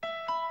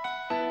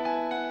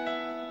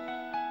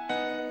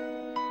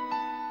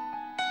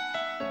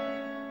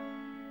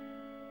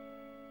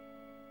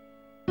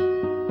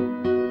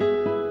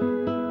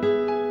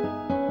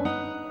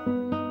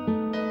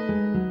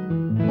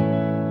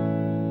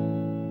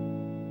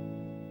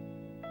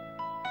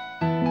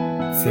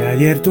Si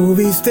ayer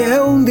tuviste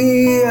un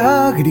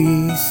día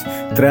gris,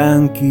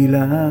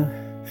 tranquila,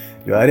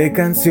 yo haré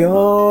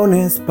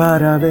canciones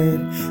para ver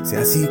si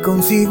así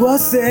consigo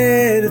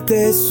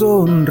hacerte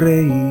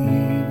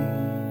sonreír.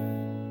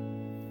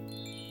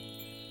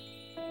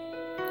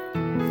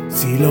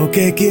 Si lo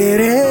que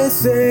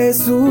quieres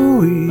es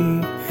huir,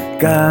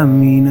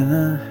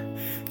 camina,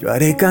 yo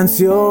haré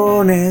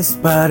canciones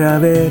para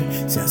ver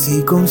si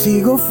así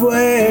consigo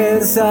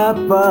fuerza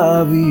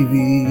para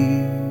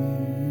vivir.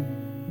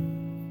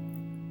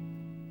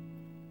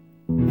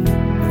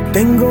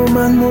 Tengo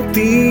más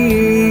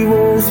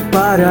motivos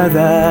para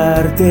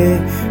darte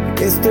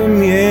que este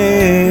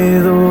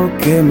miedo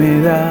que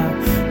me da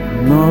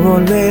no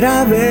volver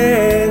a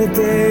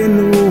verte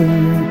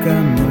nunca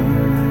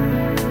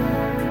más.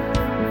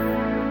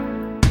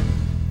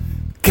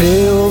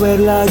 Creo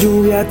ver la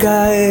lluvia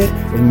caer,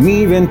 en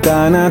mi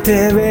ventana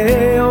te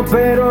veo,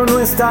 pero no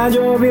está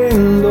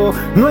lloviendo,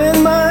 no es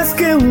más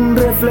que un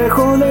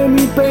reflejo de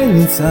mi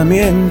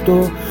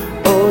pensamiento.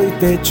 Hoy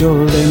te echo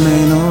de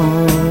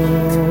menos.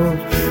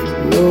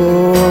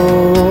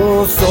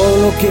 Yo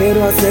solo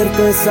quiero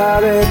hacerte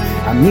saber,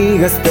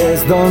 amiga,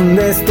 estés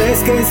donde estés,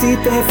 que si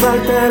te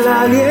falta el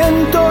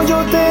aliento yo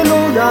te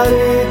lo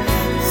daré.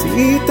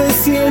 Si te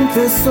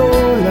sientes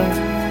sola,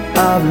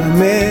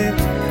 háblame,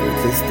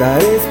 te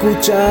estaré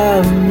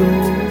escuchando,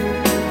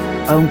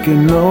 aunque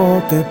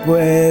no te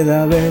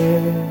pueda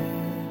ver,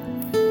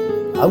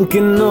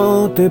 aunque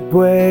no te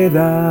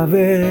pueda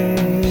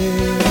ver.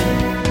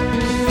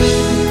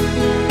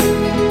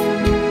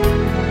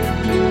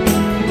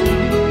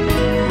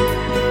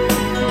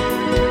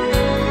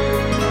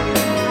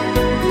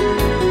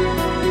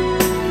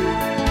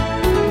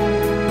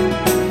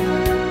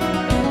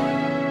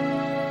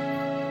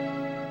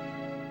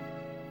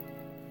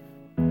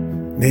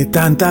 De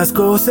tantas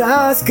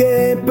cosas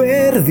que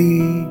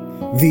perdí,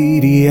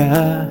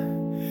 diría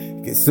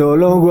que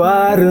solo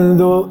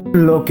guardo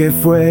lo que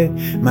fue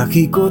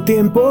mágico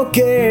tiempo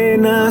que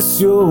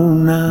nació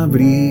un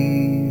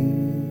abril.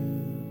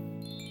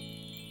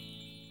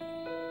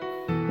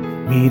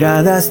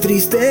 Miradas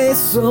tristes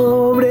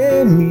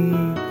sobre mí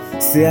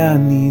se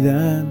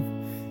anidan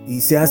y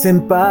se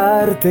hacen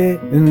parte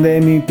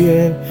de mi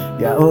piel,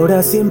 y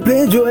ahora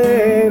siempre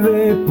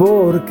llueve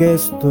porque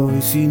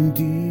estoy sin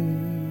ti.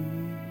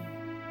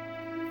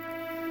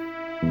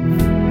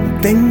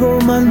 Tengo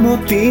más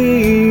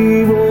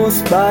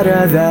motivos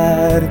para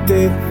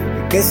darte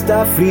que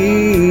esta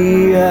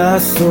fría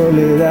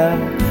soledad,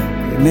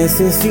 que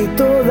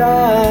necesito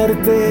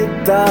darte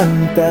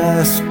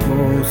tantas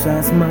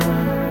cosas más.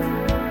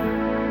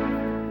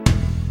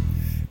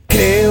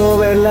 Creo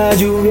ver la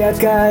lluvia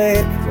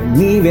caer, en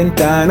mi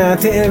ventana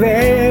te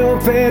veo,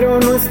 pero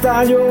no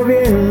está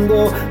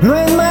lloviendo, no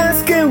es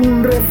más que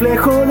un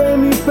reflejo de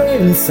mi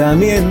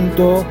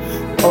pensamiento.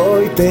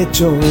 Hoy te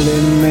echo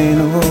de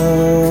menos.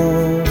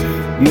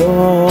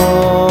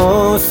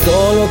 Yo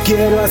solo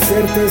quiero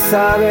hacerte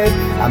saber,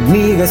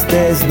 amiga,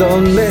 estés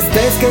donde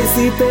estés, que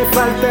si te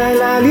falta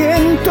el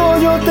aliento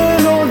yo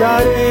te lo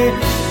daré.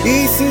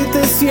 Y si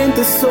te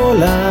sientes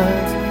sola,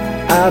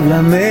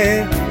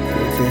 háblame,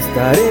 que te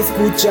estaré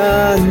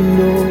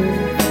escuchando,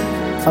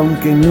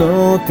 aunque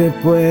no te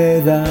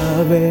pueda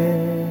ver,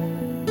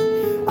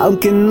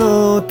 aunque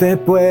no te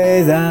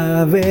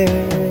pueda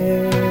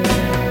ver.